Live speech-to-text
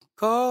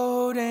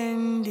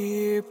Golden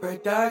Deer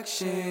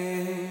Productions.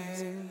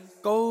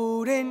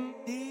 Golden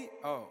Deer.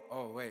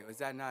 Oh, wait, was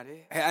that not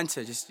it? Hey,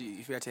 enter, just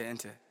you forgot to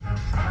enter. Ladies,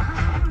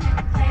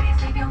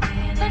 leave your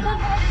man in the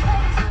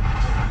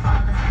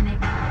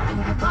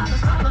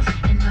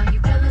and now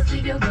you fellas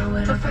leave your girl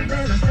with a friend.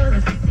 11:30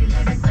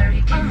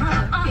 in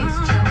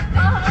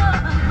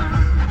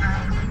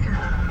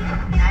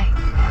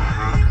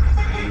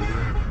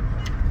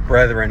the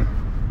Brethren.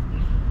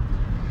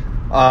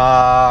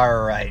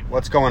 Alright,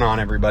 what's going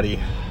on, everybody?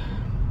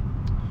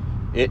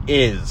 It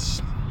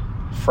is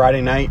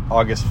Friday night,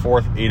 August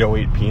 4th,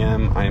 8:08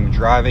 p.m. I am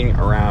driving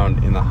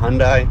around in the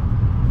Hyundai,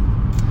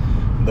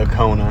 the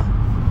Kona.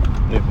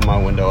 Let me put my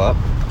window up.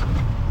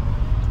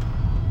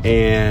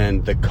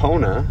 And the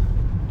Kona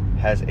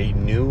has a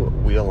new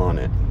wheel on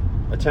it,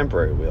 a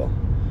temporary wheel,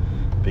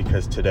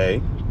 because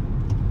today,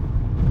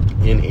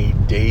 in a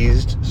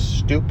dazed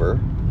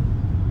stupor,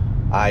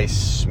 I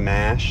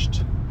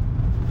smashed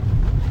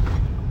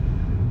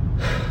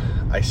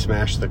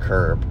the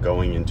curb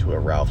going into a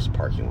Ralph's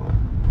parking lot.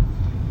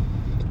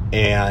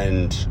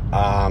 And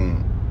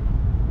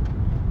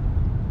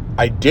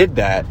I did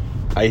that.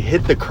 I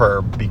hit the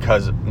curb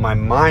because my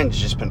mind's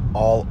just been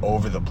all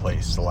over the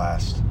place the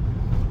last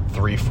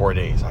 3-4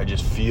 days. I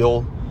just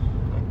feel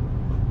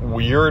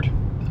weird.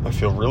 I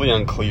feel really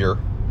unclear.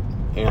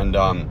 And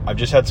I've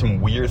just had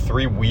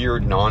three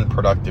weird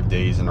non-productive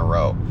days in a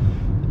row.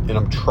 And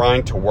I'm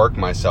trying to work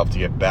myself to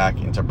get back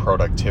into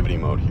productivity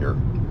mode here.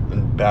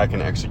 And back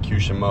in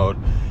execution mode.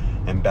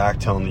 And back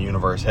telling the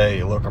universe,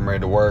 hey, look, I'm ready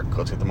to work.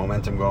 Let's get the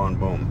momentum going.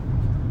 Boom.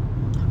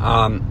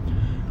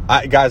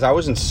 Guys, I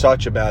was in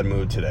such a bad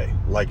mood today.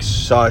 Like,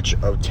 such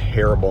a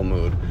terrible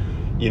mood.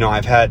 You know,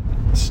 I've had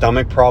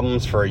stomach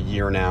problems for a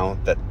year now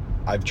that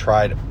I've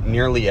tried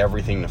nearly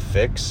everything to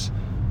fix.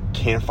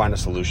 Can't find a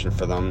solution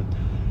for them.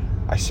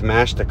 I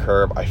smashed the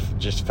curb. I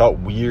just felt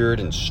weird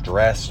and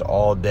stressed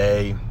all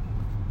day.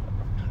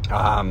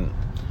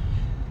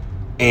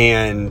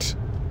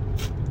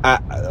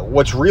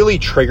 What's really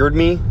triggered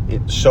me,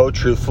 so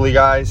truthfully,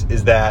 guys,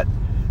 is that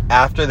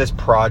after this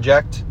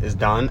project is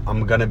done,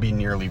 I'm going to be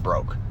nearly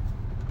broke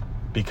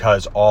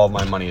because all of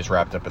my money is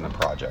wrapped up in the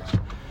project.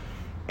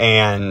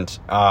 And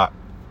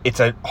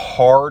it's a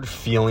hard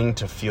feeling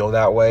to feel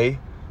that way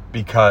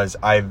because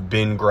I've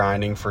been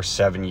grinding for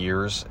 7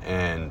 years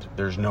and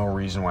there's no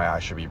reason why I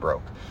should be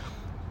broke.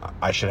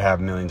 I should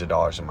have millions of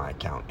dollars in my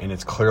account. And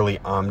it's clearly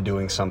I'm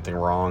doing something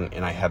wrong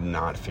and I have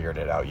not figured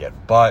it out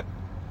yet. But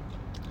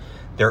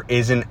there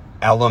is an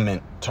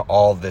element to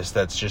all this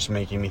that's just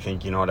making me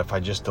think, you know what, if I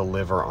just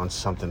deliver on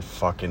something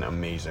fucking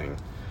amazing,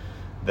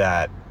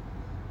 that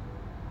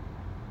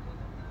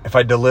if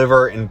I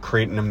deliver and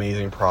create an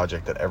amazing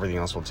project, that everything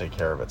else will take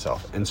care of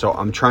itself. And so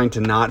I'm trying to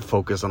not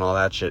focus on all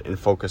that shit and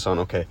focus on,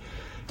 okay,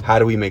 how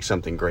do we make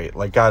something great?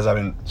 Like, guys, I've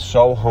been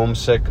so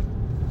homesick,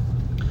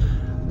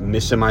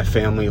 missing my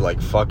family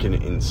like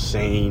fucking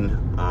insane.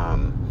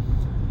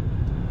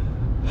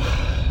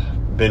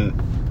 Been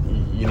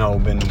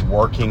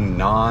working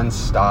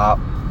non-stop,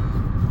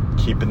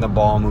 keeping the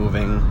ball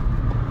moving,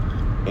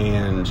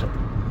 and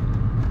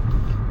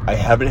I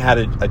haven't had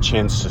a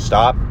chance to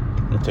stop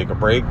and take a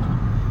break,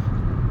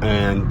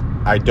 and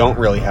I don't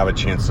really have a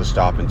chance to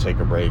stop and take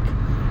a break,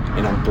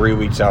 and I'm 3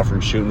 weeks out from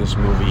shooting this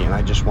movie, and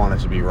I just want it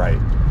to be right.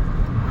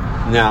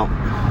 Now,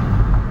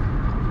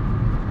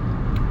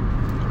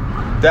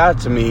 that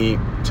to me,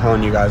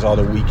 telling you guys all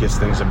the weakest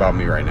things about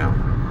me right now.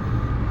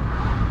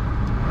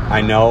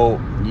 I know,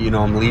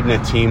 I'm leading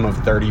a team of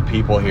 30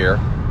 people here,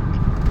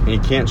 and you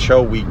can't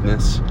show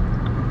weakness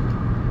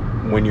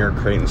when you're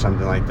creating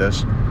something like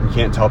this. You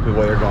can't tell people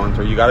what you're going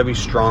through. You got to be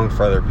strong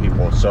for other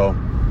people. So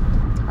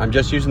I'm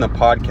just using the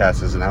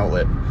podcast as an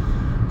outlet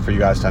for you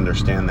guys to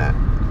understand that.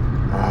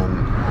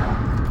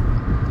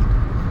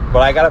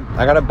 But I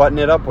gotta button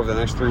it up over the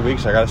next 3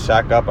 weeks. I gotta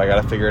sack up. I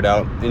gotta figure it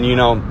out. And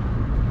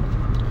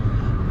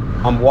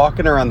I'm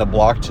walking around the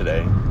block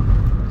today,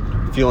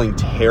 feeling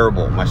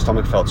terrible. My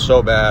stomach felt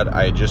so bad.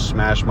 I had just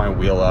smashed my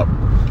wheel up,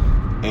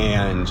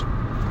 and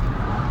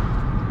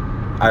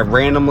I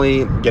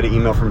randomly get an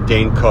email from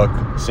Dane Cook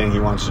saying he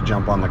wants to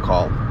jump on the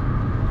call.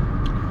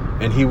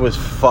 And he was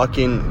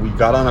we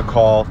got on a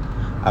call.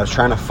 I was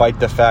trying to fight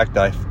the fact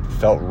that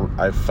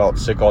I felt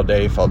sick all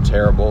day, felt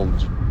terrible,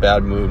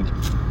 bad mood.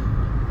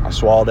 I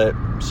swallowed it,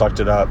 sucked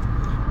it up,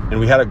 and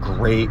we had a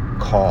great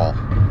call,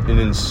 an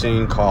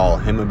insane call.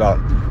 Him about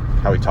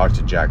how he talked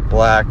to Jack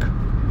Black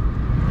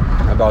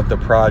about the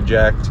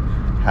project,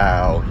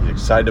 how he's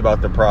excited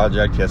about the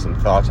project, he has some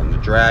thoughts on the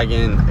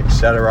dragon,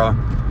 etc.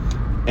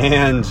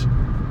 And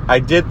I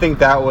did think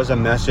that was a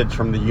message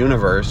from the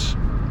universe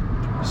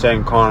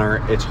saying,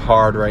 Connor, it's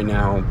hard right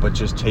now, but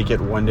just take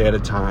it one day at a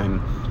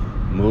time,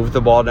 move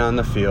the ball down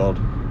the field,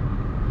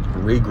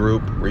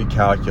 regroup,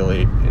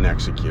 recalculate, and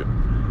execute.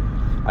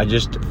 I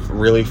just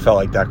really felt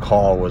like that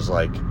call was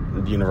like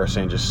the universe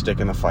saying, just stick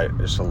in the fight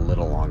just a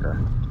little longer.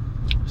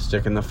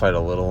 Stick in the fight a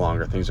little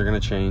longer. Things are going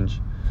to change.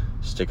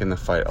 Stick in the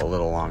fight a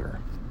little longer.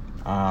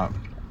 I'm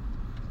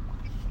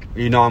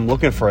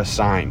looking for a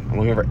sign. I'm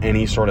looking for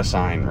any sort of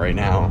sign right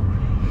now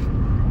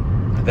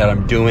that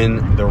I'm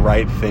doing the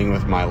right thing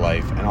with my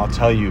life. And I'll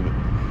tell you,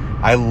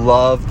 I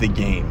love the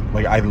game.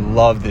 Like, I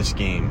love this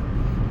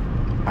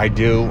game. I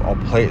do. I'll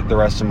play it the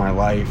rest of my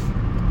life.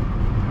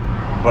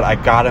 But I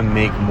gotta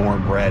make more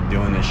bread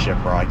doing this shit,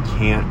 bro. I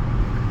can't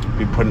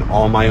be putting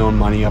all my own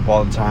money up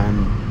all the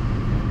time.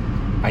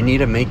 I need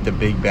to make the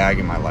big bag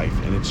in my life,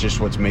 and it's just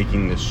what's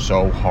making this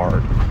so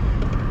hard.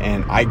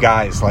 And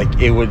guys,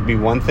 like, it would be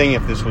one thing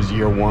if this was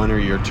year 1 or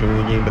year 2 in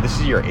the game, but this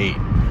is year 8.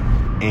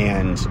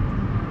 And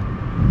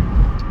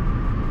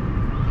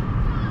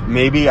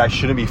maybe I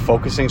shouldn't be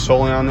focusing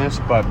solely on this,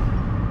 but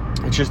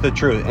it's just the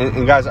truth.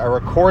 And guys, I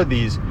record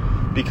these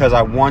because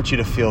I want you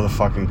to feel the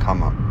fucking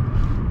come up.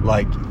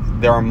 Like,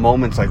 there are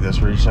moments like this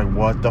where you're just like,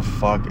 what the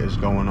fuck is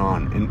going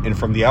on? And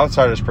from the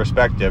outsider's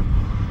perspective,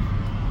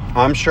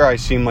 I'm sure I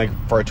seem like,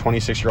 for a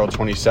 26-year-old,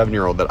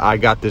 27-year-old, that I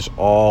got this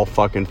all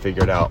fucking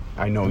figured out.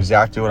 I know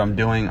exactly what I'm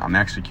doing. I'm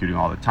executing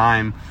all the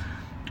time.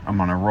 I'm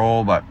on a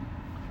roll, but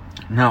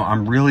no,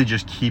 I'm really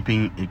just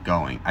keeping it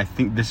going. I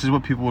think this is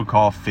what people would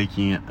call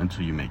faking it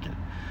until you make it.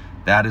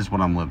 That is what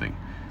I'm living.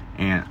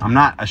 And I'm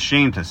not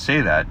ashamed to say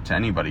that to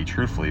anybody,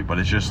 truthfully, but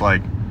it's just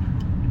like,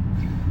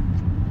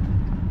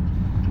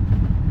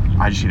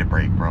 I just need a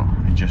break, bro.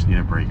 I just need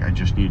a break. I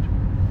just need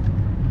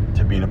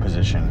to be in a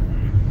position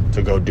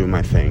to go do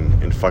my thing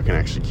and fucking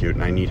execute,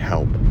 and I need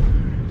help.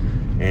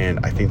 And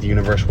I think the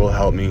universe will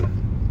help me.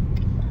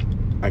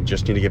 I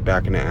just need to get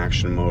back into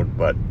action mode,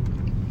 but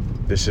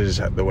this is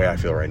the way I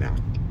feel right now.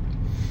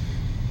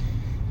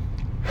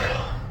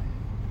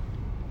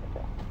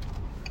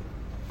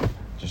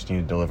 Just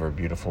need to deliver a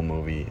beautiful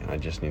movie, and I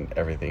just need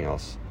everything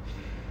else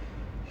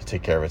to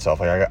take care of itself.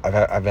 Like,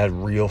 I've had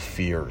real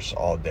fears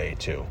all day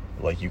too.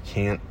 Like, you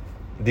can't,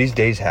 these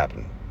days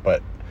happen,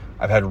 but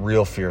I've had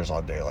real fears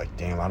all day. Like,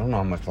 damn, I don't know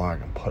how much longer I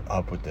can put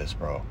up with this,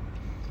 bro.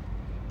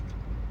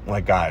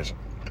 Like, guys,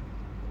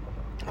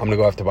 I'm going to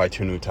go have to buy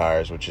 2 new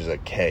tires, which is a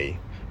K,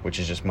 which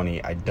is just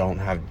money I don't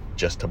have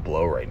just to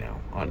blow right now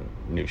on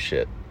new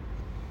shit.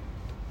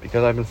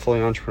 Because I've been fully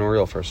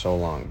entrepreneurial for so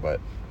long. But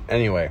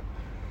anyway,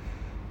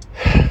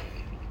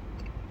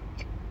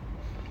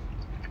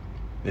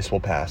 this will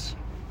pass.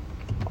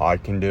 All I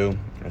can do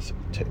is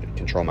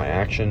control my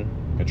action,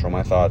 control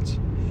my thoughts.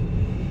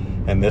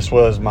 And this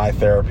was my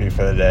therapy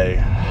for the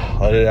day.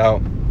 Let it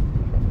out.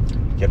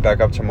 Get back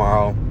up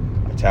tomorrow.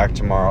 Attack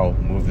tomorrow.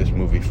 Move this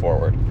movie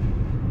forward.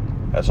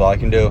 That's all I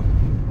can do.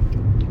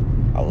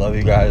 I love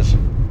you guys.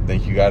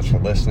 Thank you guys for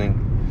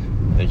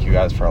listening. Thank you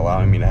guys for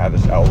allowing me to have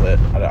this outlet.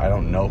 I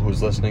don't know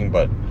who's listening,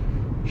 but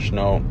just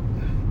know,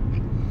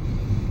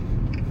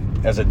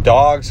 as a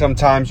dog,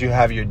 sometimes you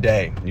have your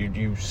day.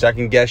 You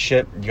second guess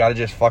shit. You gotta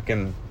just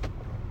fucking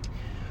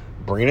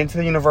bring it into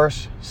the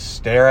universe,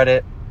 stare at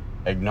it,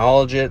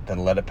 acknowledge it,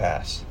 then let it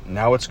pass.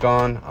 Now it's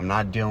gone. I'm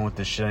not dealing with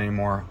this shit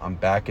anymore. I'm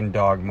back in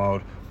dog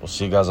mode. We'll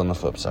see you guys on the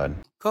flip side.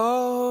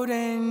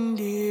 Golden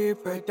Deer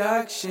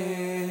Productions.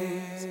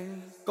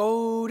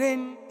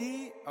 Golden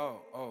Deer.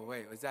 Oh,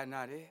 wait, was that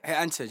not it? Hey,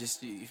 enter.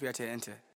 Just, you forgot to enter.